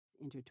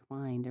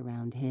intertwined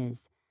around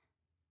his.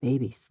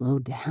 "Baby, slow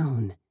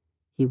down,"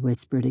 he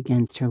whispered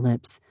against her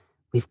lips.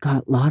 "We've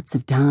got lots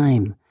of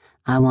time.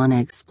 I want to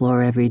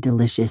explore every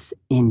delicious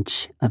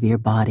inch of your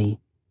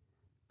body."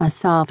 A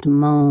soft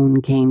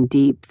moan came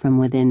deep from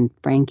within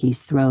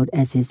Frankie's throat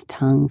as his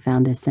tongue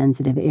found a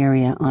sensitive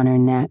area on her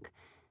neck.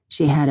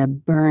 She had a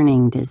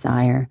burning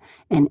desire,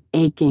 an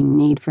aching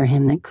need for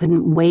him that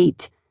couldn't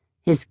wait.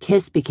 His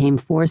kiss became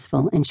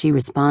forceful, and she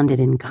responded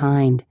in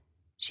kind.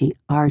 She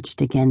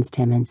arched against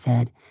him and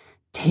said,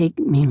 "Take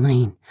me,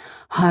 Lane.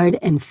 Hard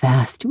and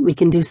fast. We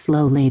can do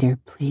slow later.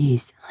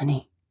 Please,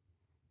 honey."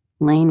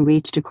 Lane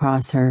reached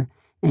across her,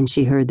 and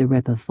she heard the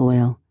rip of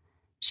foil.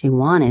 She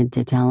wanted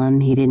to tell him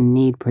he didn't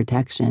need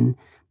protection,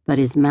 but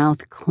his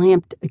mouth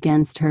clamped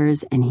against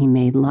hers, and he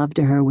made love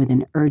to her with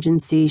an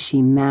urgency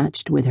she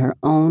matched with her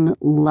own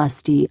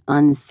lusty,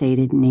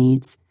 unsated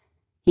needs.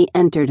 He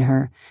entered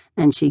her,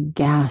 and she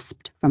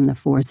gasped from the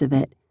force of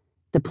it.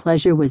 The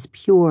pleasure was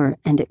pure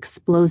and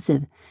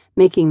explosive,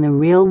 making the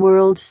real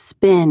world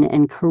spin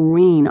and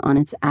careen on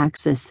its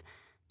axis.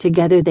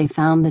 Together they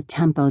found the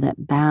tempo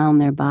that bound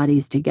their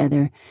bodies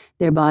together,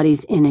 their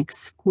bodies in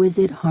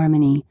exquisite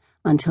harmony,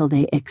 until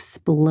they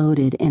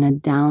exploded in a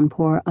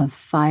downpour of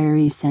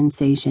fiery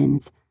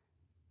sensations.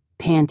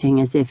 Panting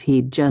as if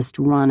he'd just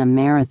run a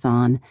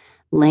marathon,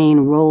 Lane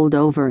rolled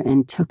over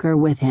and took her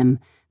with him,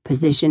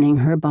 positioning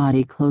her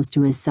body close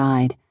to his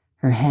side,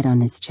 her head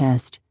on his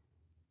chest.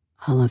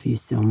 "I love you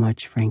so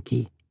much,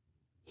 Frankie,"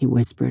 he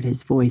whispered,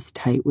 his voice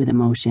tight with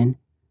emotion.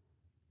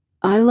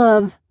 "I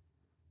love—"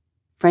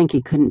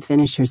 Frankie couldn't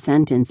finish her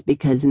sentence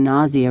because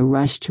nausea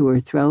rushed to her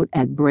throat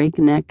at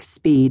breakneck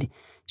speed.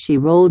 She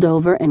rolled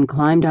over and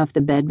climbed off the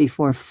bed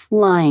before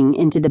flying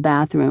into the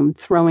bathroom,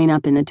 throwing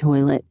up in the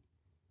toilet.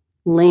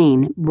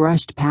 Lane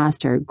brushed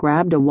past her,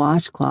 grabbed a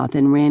washcloth,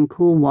 and ran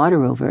cool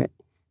water over it,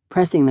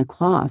 pressing the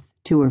cloth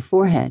to her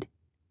forehead.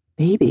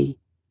 "Baby,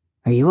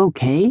 are you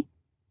okay?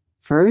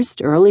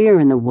 First, earlier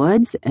in the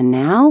woods, and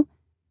now?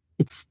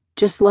 It's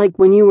just like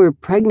when you were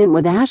pregnant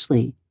with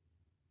Ashley."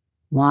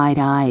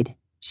 Wide-eyed,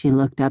 she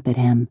looked up at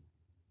him.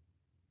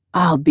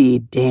 "I'll be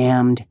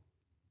damned.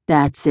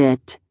 That's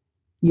it.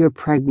 You're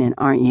pregnant,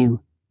 aren't you?"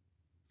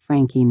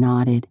 Frankie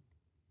nodded.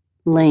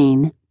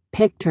 Lane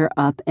picked her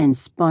up and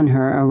spun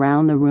her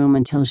around the room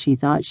until she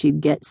thought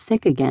she'd get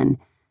sick again.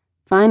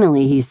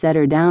 Finally, he set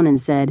her down and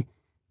said,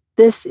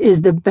 "This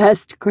is the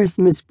best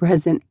Christmas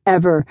present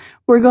ever.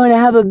 We're going to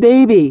have a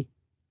baby."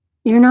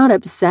 "You're not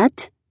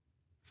upset?"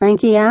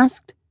 Frankie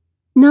asked.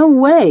 "No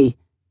way.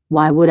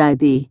 Why would I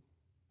be?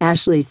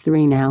 Ashley's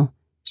 3 now.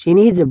 She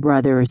needs a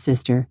brother or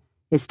sister.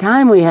 It's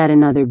time we had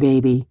another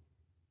baby."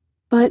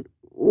 "But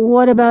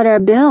what about our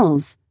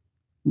bills?"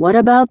 "What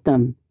about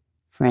them?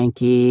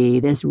 Frankie,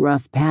 this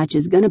rough patch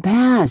is gonna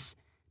pass.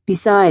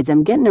 Besides,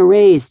 I'm getting a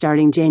raise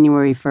starting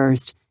January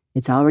 1st.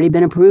 It's already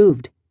been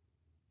approved."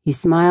 He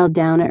smiled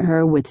down at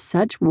her with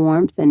such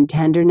warmth and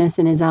tenderness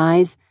in his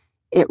eyes,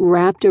 it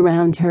wrapped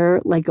around her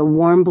like a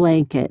warm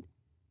blanket.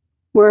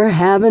 "We're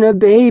having a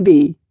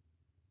baby."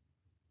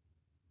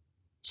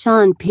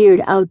 Sean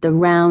peered out the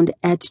round,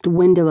 etched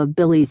window of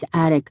Billy's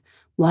attic,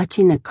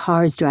 watching the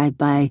cars drive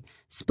by,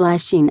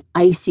 splashing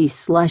icy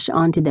slush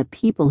onto the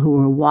people who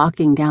were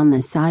walking down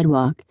the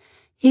sidewalk.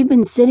 He'd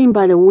been sitting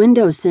by the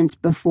window since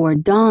before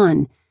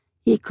dawn.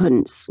 He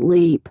couldn't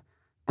sleep.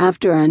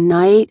 After a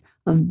night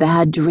of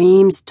bad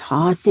dreams,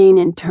 tossing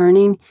and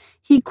turning,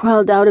 he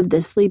crawled out of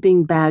the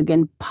sleeping bag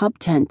and pup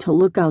tent to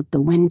look out the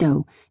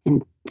window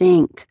and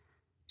think.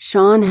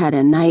 Sean had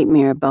a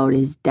nightmare about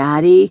his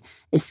daddy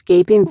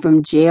escaping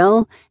from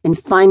jail and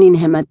finding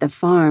him at the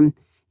farm.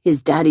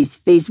 His daddy's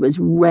face was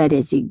red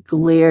as he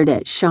glared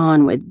at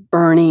Sean with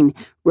burning,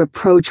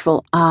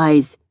 reproachful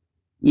eyes.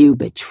 "You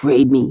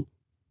betrayed me,"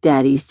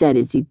 Daddy said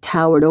as he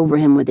towered over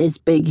him with his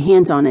big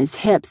hands on his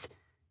hips.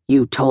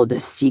 "You told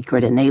the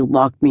secret and they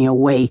locked me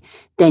away.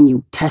 Then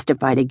you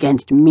testified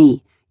against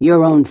me,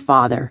 your own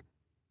father."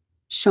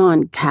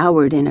 Sean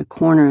cowered in a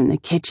corner in the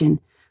kitchen.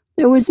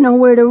 There was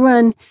nowhere to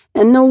run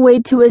and no way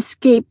to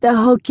escape the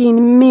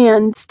hulking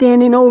man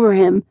standing over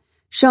him.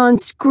 Sean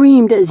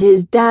screamed as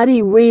his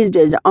daddy raised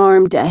his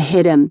arm to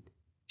hit him.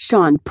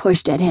 Sean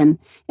pushed at him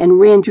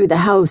and ran through the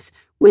house,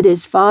 with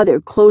his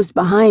father close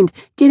behind,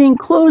 getting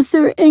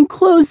closer and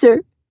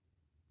closer.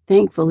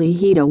 Thankfully,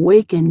 he'd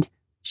awakened,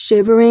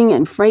 shivering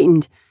and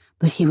frightened,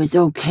 but he was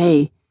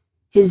okay.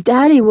 His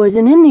daddy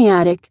wasn't in the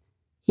attic.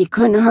 He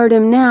couldn't hurt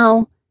him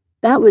now.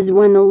 That was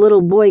when the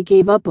little boy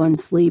gave up on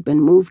sleep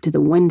and moved to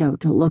the window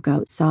to look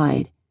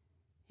outside.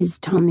 His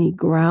tummy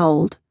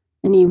growled,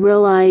 and he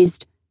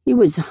realized he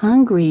was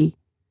hungry.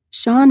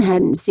 Sean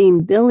hadn't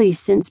seen Billy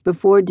since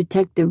before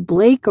Detective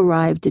Blake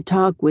arrived to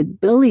talk with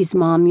Billy's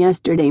mom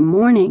yesterday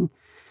morning,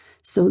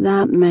 so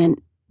that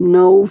meant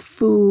no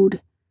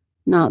food.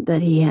 Not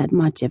that he had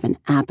much of an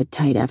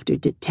appetite after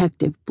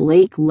Detective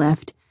Blake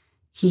left.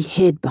 He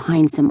hid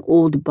behind some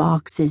old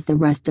boxes the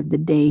rest of the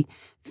day,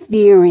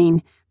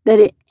 fearing that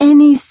at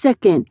any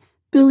second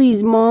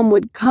Billy's mom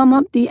would come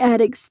up the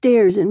attic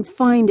stairs and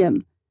find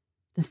him.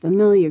 The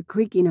familiar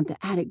creaking of the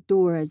attic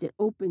door as it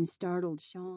opened startled Sean.